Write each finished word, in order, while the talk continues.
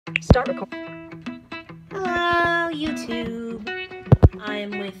Start recording. Hello, YouTube. I'm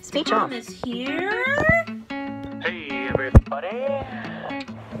with Thomas here. Hey, everybody.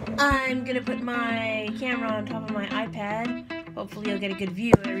 I'm gonna put my camera on top of my iPad. Hopefully you'll get a good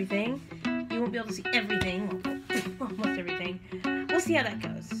view of everything. You won't be able to see everything. Almost everything. We'll see how that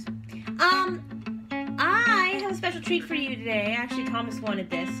goes. I have a special treat for you today. Actually, Thomas wanted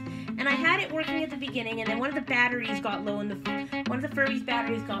this. And I had it working at the beginning, and then one of the batteries got low in one of the Furby's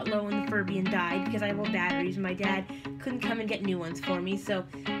batteries got low in the Furby and died because I have old batteries. My dad couldn't come and get new ones for me. So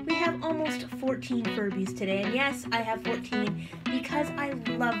we have almost 14 Furbies today. And yes, I have 14 because I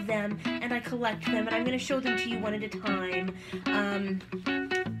love them and I collect them, and I'm going to show them to you one at a time.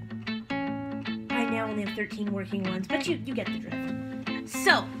 I now only have 13 working ones, but you get the drift.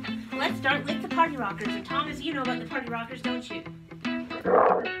 So, let's start with the party rockers. And Thomas, you know about the party rockers, don't you?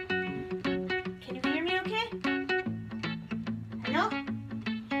 Can you hear me okay? Hello?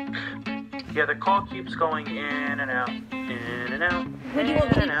 Yeah, the call keeps going in and out, in and out. What do you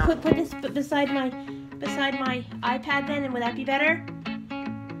want me to put this beside my iPad then, and would that be better?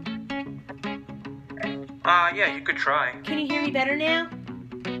 Yeah, you could try. Can you hear me better now?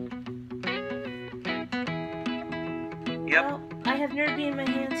 Yep. Well, I have Nerdby in my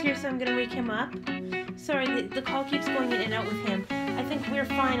hands here, so I'm going to wake him up. Sorry, the call keeps going in and out with him. I think we're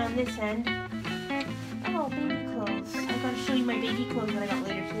fine on this end. Oh, baby clothes. I've got to show you my baby clothes that I got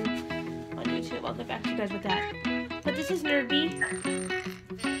later, too. On YouTube. I'll get back to you guys with that. But this is Nerdby.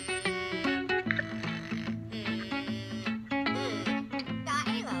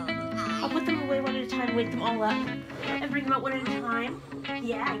 I'll put them away one at a time, wake them all up, and bring them out one at a time.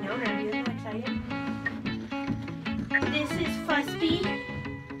 Yeah, I know, Nerdby. Isn't that exciting? This is Furby.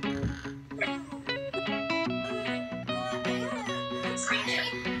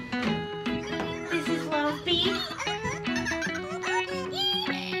 This is Loveby.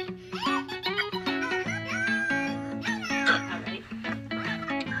 Alright.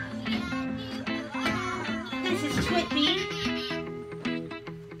 This is Twitby.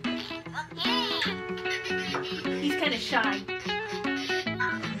 He's kind of shy.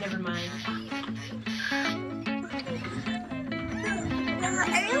 Never mind.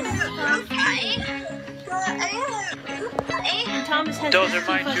 And Thomas has Those his are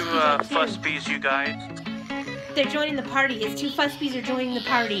my two Furbies Furbies, you guys. They're joining the party. His two Furbies are joining the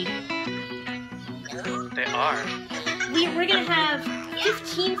party. They are. We're gonna have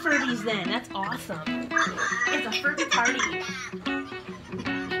 15 Furbies then. That's awesome. It's a Furby party.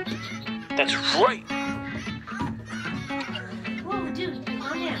 That's right. Whoa, dude,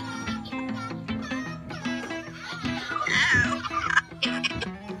 calm down.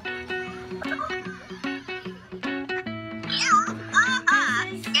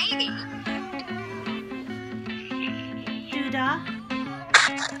 Doodah.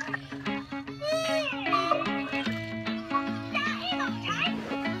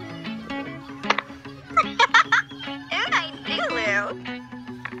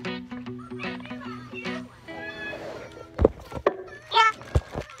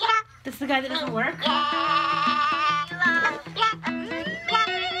 That's the guy that doesn't work?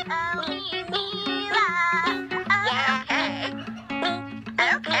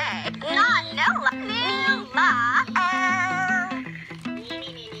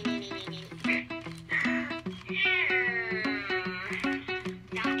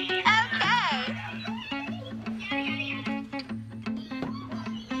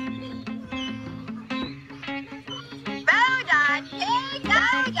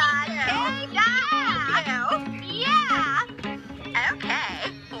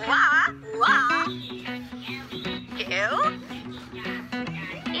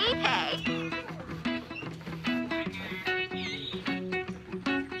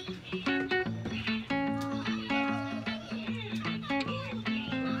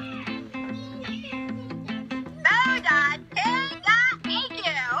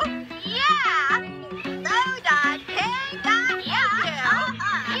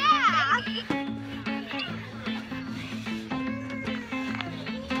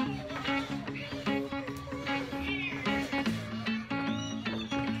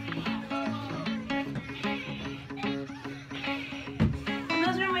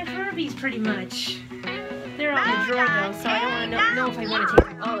 Pretty much. They're on the drawer though, so I don't want to know if I want to take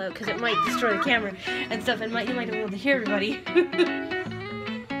them all out because it might destroy the camera and stuff, and you might not be able to hear everybody.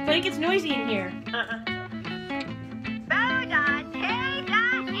 But it gets noisy in here.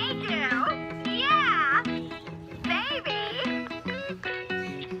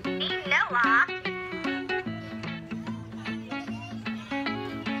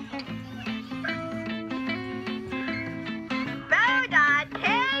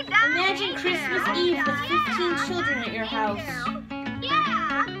 Imagine Christmas Eve with 15 children at your house.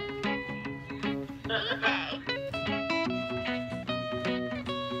 Yeah.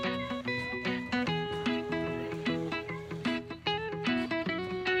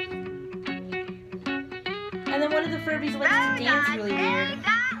 And then one of the Furbies likes to dance really weird.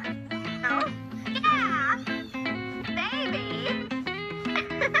 Oh, yeah. Baby.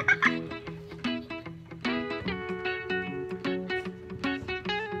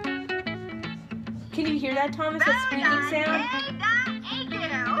 Can you hear that, Thomas? That squeaking sound?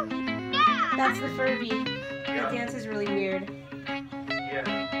 Yeah. That's the Furby. The dance is really weird.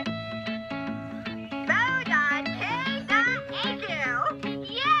 Yeah.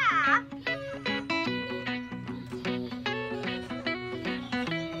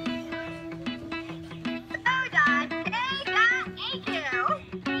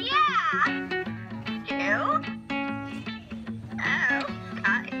 Yeah.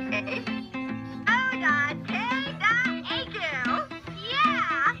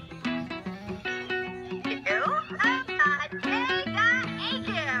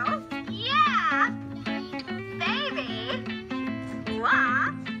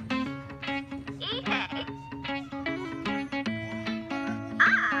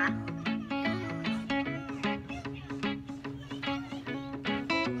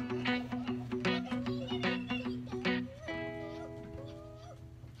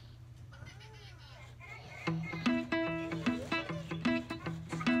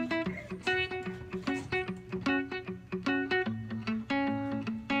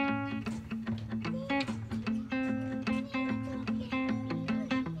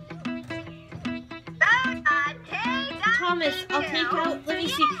 Thomas, I'll take out, let me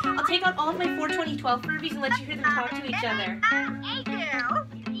see, I'll take out all of my 42012 Furbies and let you hear them talk to each other.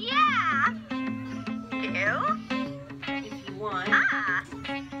 Yeah. If you want.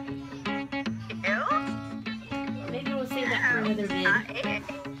 You. Maybe we'll save that for another vid.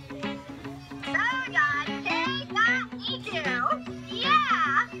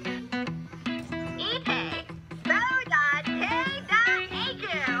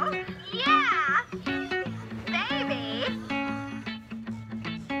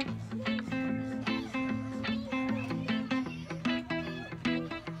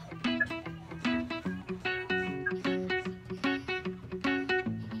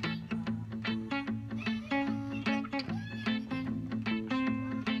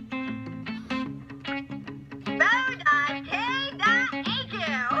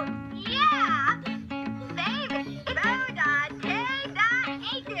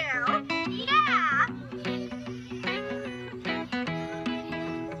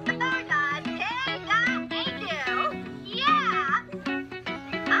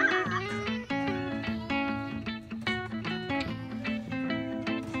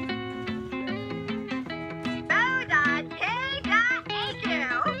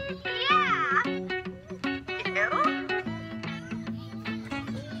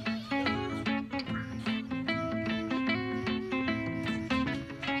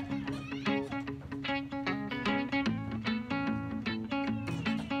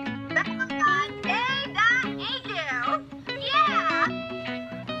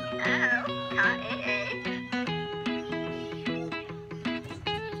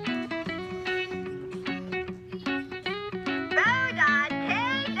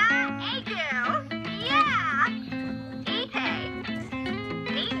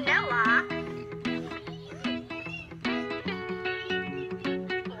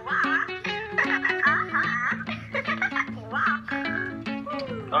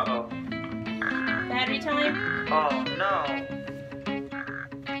 Uh-oh. Battery time? Oh, no.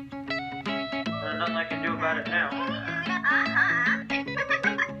 There's nothing I can do about it now.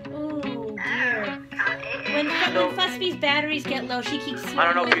 Oh dear. When Fusby's batteries get low, she keeps I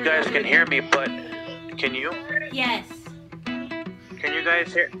don't know if you guys can hear me, but can you? Yes. Can you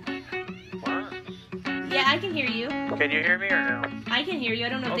guys hear? What? Yeah, I can hear you. Can you hear me or no? I can hear you. I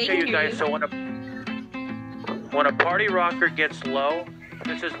don't know if they Okay, can you hear guys, you. so when a party rocker gets low,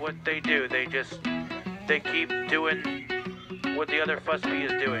 this is what they do. They keep doing what the other Fusby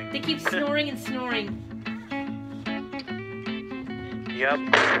is doing. They keep snoring and snoring. Yep.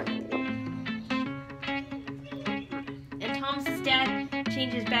 And Thomas's dad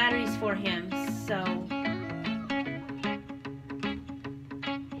changes batteries for him, so...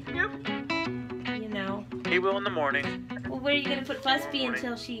 Yep. You know. He will in the morning. Well, where are you going to put Fusby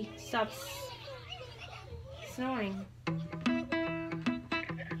until she stops snoring?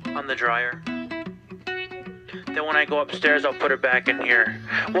 On the dryer. Then when I go upstairs, I'll put her back in here.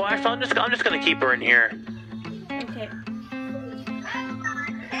 Well, actually, I'm just gonna keep her in here. Okay.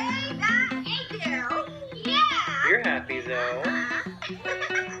 though.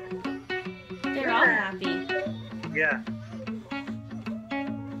 They're all happy. Yeah.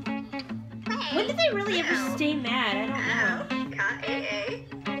 When did they really ever stay mad? I don't know.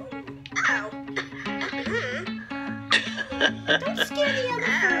 Don't scare the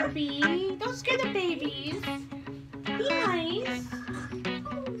other Furby. Don't scare the babies. Be nice.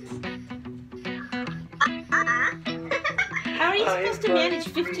 How are you supposed to manage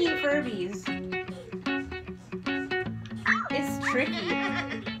 15 Furbies? It's tricky.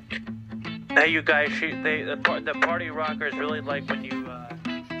 Hey, you guys, the party rockers really like when you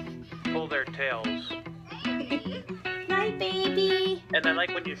pull their tails, Night, baby. and they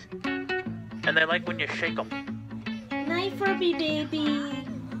like when you shake them. Night, Furby baby.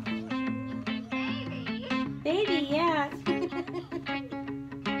 Baby, yeah.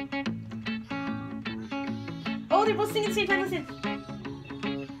 Oh, they're both singing at the same time. Listen.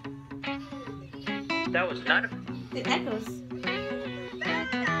 That was not. It echoes.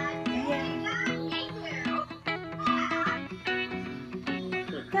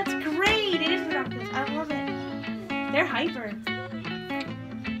 That's great. It is productive. I love it. They're hyper.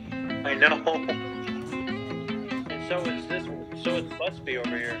 I know. And so is this. So is Fusby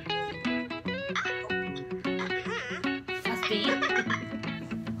over here. Fusby.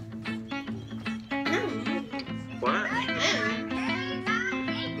 What?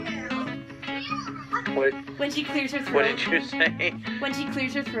 What? When she clears her throat. What did you say? When she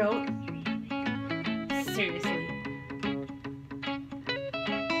clears her throat. Seriously.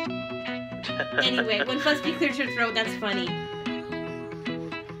 Anyway, when Fusby clears her throat, that's funny.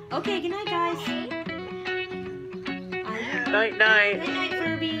 Okay, good night, guys. Night, night. Good night,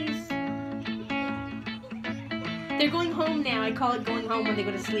 Furbies. They're going home now. I call it going home when they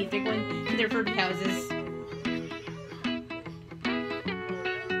go to sleep. They're going to their Furby houses.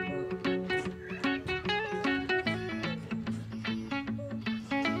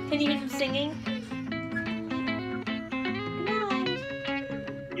 Can you hear them singing? Good night.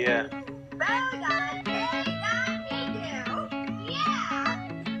 Yeah.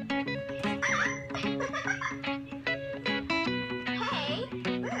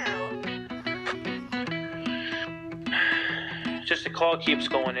 Just the call keeps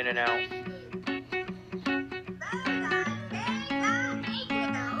going in and out.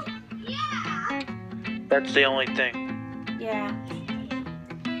 That's the only thing. Yeah.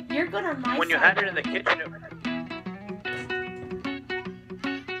 You're good on my When you side. had it in the kitchen,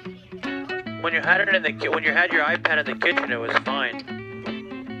 when you had your iPad in the kitchen, it was fine.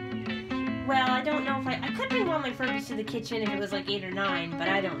 Well, I don't know if I could bring all my Furbies to the kitchen if it was like 8 or 9, but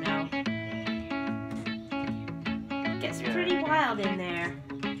I don't know. It gets pretty wild in there.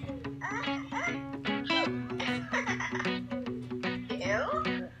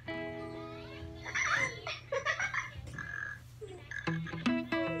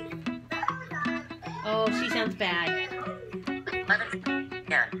 Oh, she sounds bad.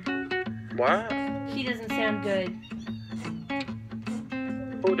 What? She doesn't sound good.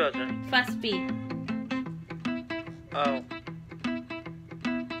 Who doesn't? Fusby. Oh.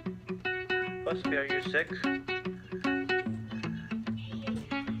 Fusby, are you sick?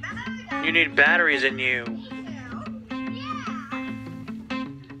 You need batteries in you.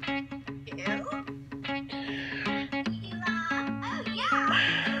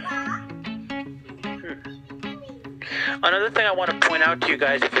 Another thing I want to point out to you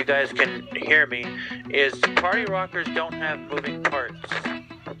guys, if you guys can hear me, is party rockers don't have moving parts.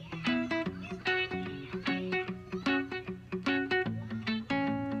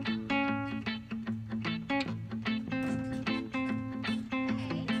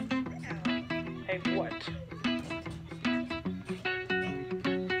 Hey, what?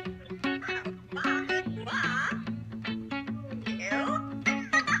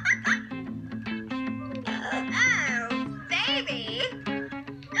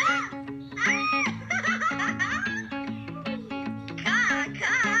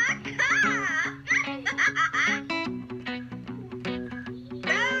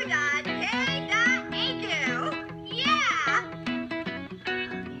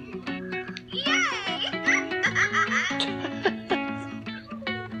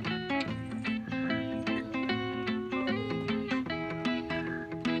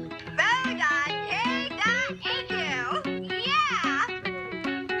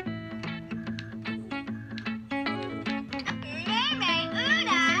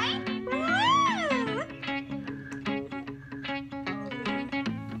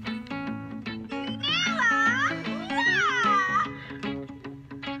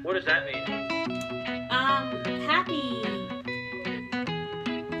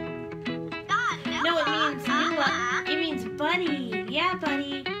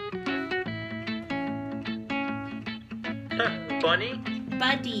 Bunny?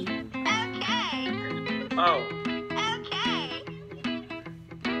 Buddy. Okay. Oh. Okay.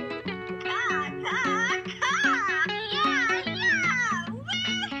 Caw, caw, caw. Yeah, yeah.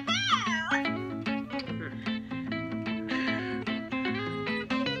 Woohoo!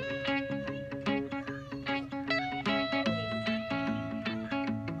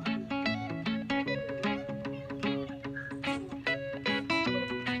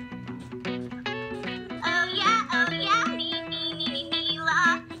 Oh yeah, me,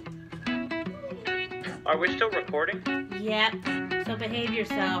 la. Are we still recording? Yep. So behave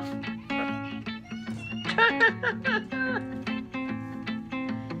yourself. Okay.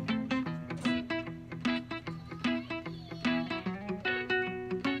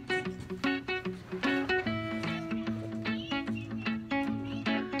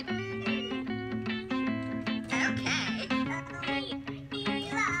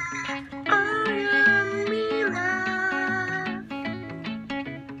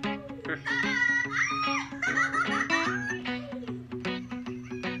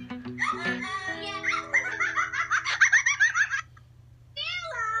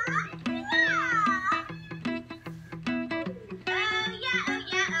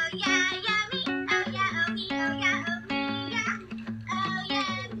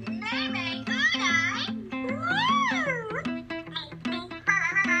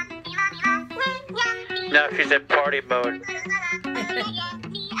 Now she's in party mode.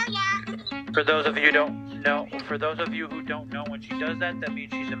 For those of you who don't know, when she does that, that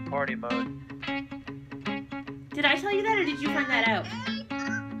means she's in party mode. Did I tell you that, or did you find that out?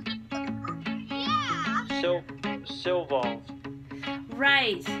 Silvolve.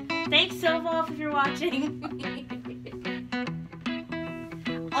 Right. Thanks, Silvolve, if you're watching.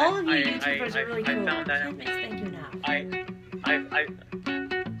 All of you YouTubers are really cool. I found that out. Thank you now.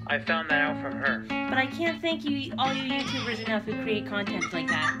 I found that out from her. But I can't thank you, all you YouTubers enough who create content like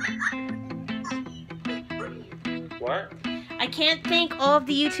that. What? I can't thank all of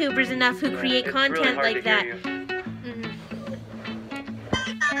the YouTubers enough who create It's content really hard like to that. hear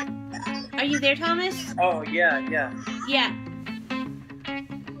you. Are you there, Thomas? Oh, yeah. Yeah.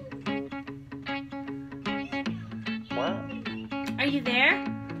 What? Are you there?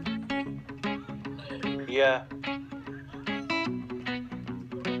 Yeah.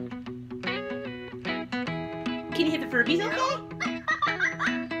 Can you hear the Furbies okay?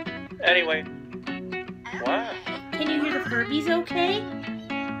 Anyway. What? Can you hear the Furbies okay?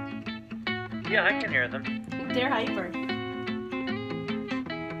 Yeah, I can hear them. They're hyper.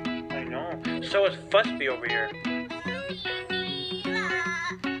 I know. So is Fusby over here.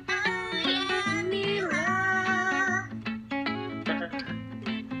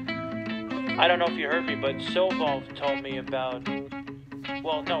 I don't know if you heard me, but Silvolve told me about...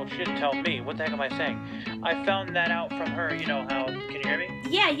 Well, no, she didn't tell me. What the heck am I saying? I found that out from her. You know how... Can you hear me?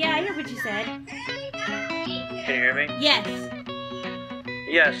 Yeah, I heard what you said. Can you hear me? Yes.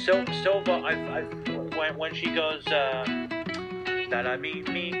 Yeah, Silvolve... When she goes... That I mean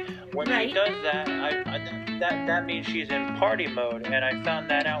me... When Right. she does that, that means she's in party mode, and I found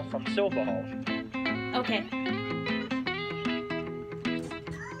that out from Silvolve. Okay.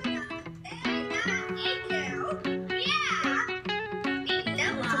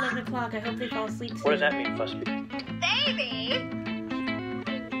 It's 11 o'clock. I hope they fall asleep soon. What does that mean, Fusby? Baby.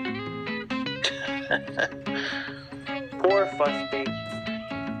 Poor Fusby.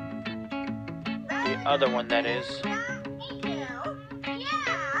 The other one, that is.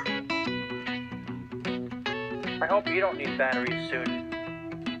 I hope you don't need batteries soon.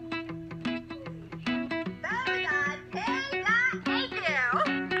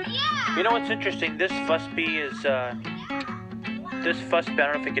 You know what's interesting? This Fusby is, this Fusby, I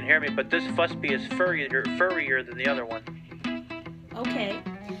don't know if you can hear me, but this Fusby is furrier than the other one. Okay.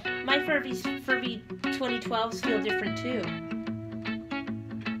 My Furby 2012s feel different too.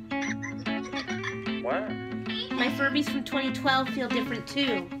 What? My Furbies from 2012 feel different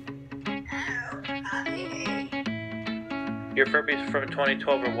too. Your Furbies from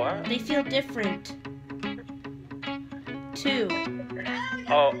 2012 or what? They feel different too.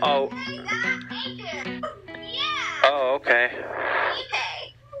 Oh, okay.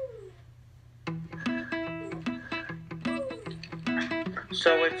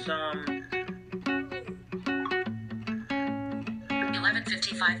 So it's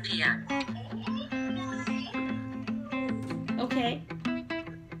 11:55 p.m. Okay.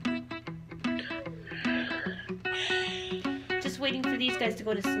 Just waiting for these guys to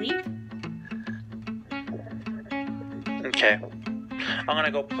go to sleep. Okay. I'm gonna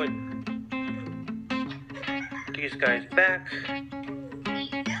go put these guys back.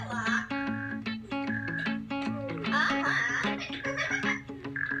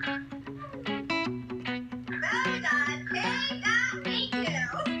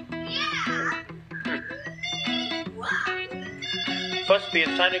 Fusby,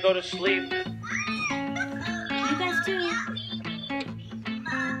 it's time to go to sleep. You guys too.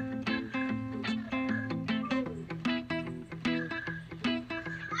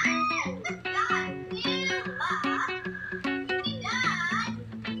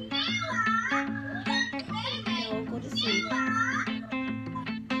 No, go to sleep.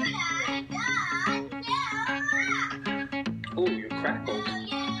 Ooh, you crackled.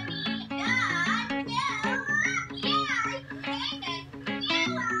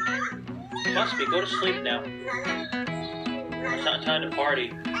 Fusby, go to sleep now. It's not time to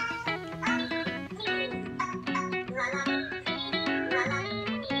party.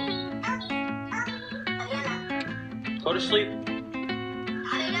 Go to sleep.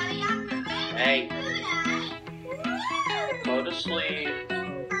 Hey. Go to sleep.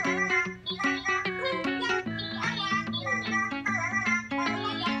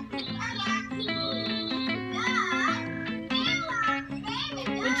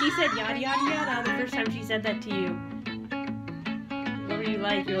 When she said yada yada yada the first time she said that to you, what were you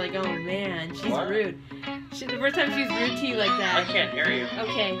like? You're like, oh man, she's What? rude. The first time she was rude to you like that. I can't hear you.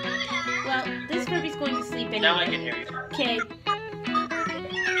 Okay. Well, this Furby's going to sleep anyway. Now I can hear you. Okay.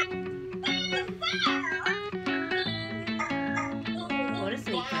 Go to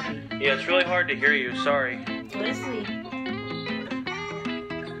sleep, Furby. Yeah, it's really hard to hear you. Sorry. Go to sleep.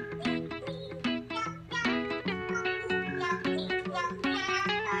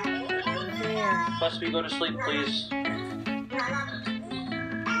 There. Fusby, go to sleep, please.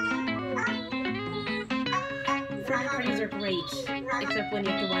 Furby parties are great, except when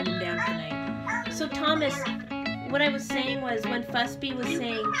you have to wind them down at night. So Thomas, what I was saying was when Fusby was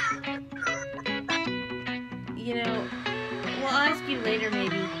saying, you know, well, I'll ask you later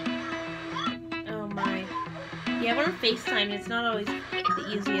maybe. Oh my. Yeah, we're on FaceTime and it's not always the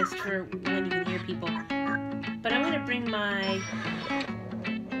easiest for when you can hear people. But I'm gonna bring my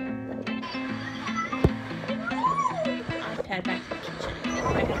iPad back to the kitchen. It's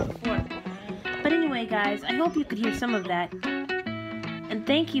back up before. But anyway, guys, I hope you could hear some of that. And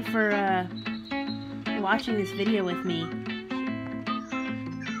thank you for watching this video with me.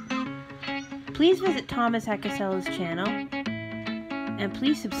 Please visit Thomas Akasella's channel. And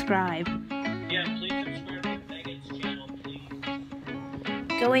please subscribe. Yeah, please subscribe to Megan's channel, please.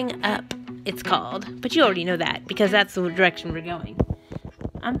 Going Up, it's called. But you already know that, because that's the direction we're going.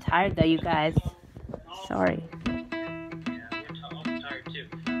 I'm tired, though, you guys. Sorry. I'm tired too.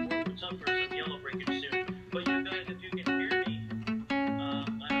 What's up for some yellow breaking soon? But you guys, if you can hear me, I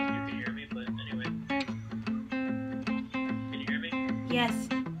don't know if you can hear me, but anyway. Can you hear me? Yes.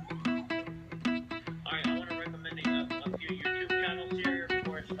 Alright, I want to recommend a few YouTube channels here. Of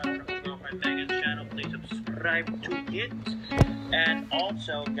course, my wonderful girlfriend Megan's channel. Please subscribe to it. And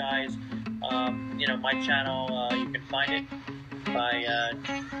also, guys, you know, my channel, you can find it by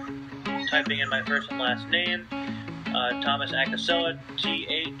typing in my first and last name. Thomas Akasella,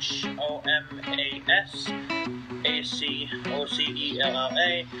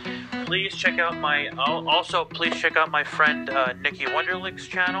 ThomasAcocella. Please check out my please check out my friend Nikki Wonderlich's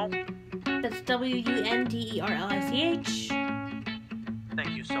channel. That's WUNDERLICH.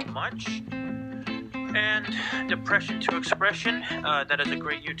 Thank you so much. And Depression to Expression, that is a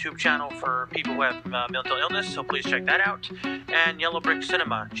great YouTube channel for people who have mental illness, so please check that out. And Yellow Brick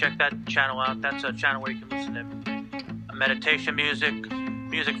Cinema, check that channel out. That's a channel where you can listen to meditation music,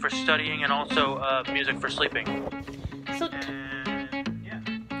 music for studying, and also music for sleeping. So, Yeah.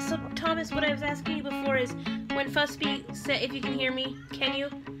 so Thomas, what I was asking you before is, when Fusby said, if you can hear me, can you?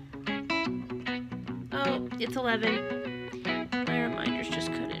 Oh, it's 11. My reminder's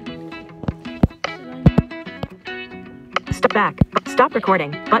just cut in. Step back. Stop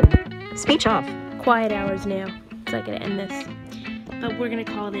recording. Button. Speech off. Quiet hours now, so I gotta end this. But we're gonna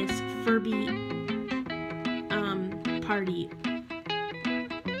call this Furby party.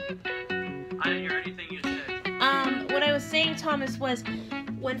 I didn't hear anything you said. What I was saying, Thomas, was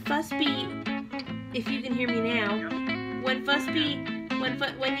when Fusby, if you can hear me now, when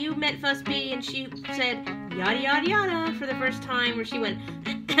you met Fusby and she said yada yada yada for the first time, or she went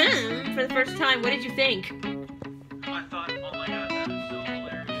for the first time, what did you think? I thought, oh my god, that is so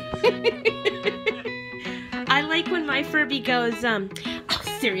hilarious. I like when my Furby goes, oh,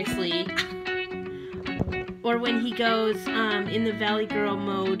 seriously. Or when he goes, in the Valley Girl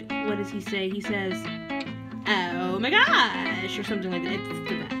mode, what does he say? He says, oh my gosh, or something like that. It's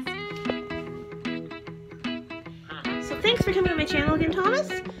the best. So thanks for coming to my channel again, Thomas.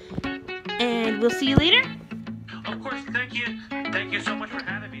 And we'll see you later. Of course, thank you. Thank you so much for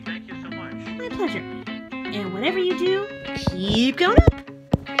having me. Thank you so much. My pleasure. And whatever you do, keep going up.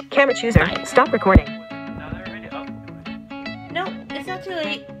 Camera chooser. Stop recording. Now that we're ready. Oh. No, it's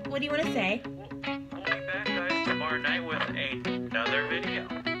actually, what do you want to say? We'll be back, guys, tomorrow night with another video.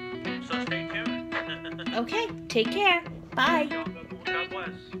 So stay tuned. Okay, take care. Bye. God bless.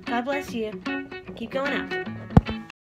 God bless you. Keep going up.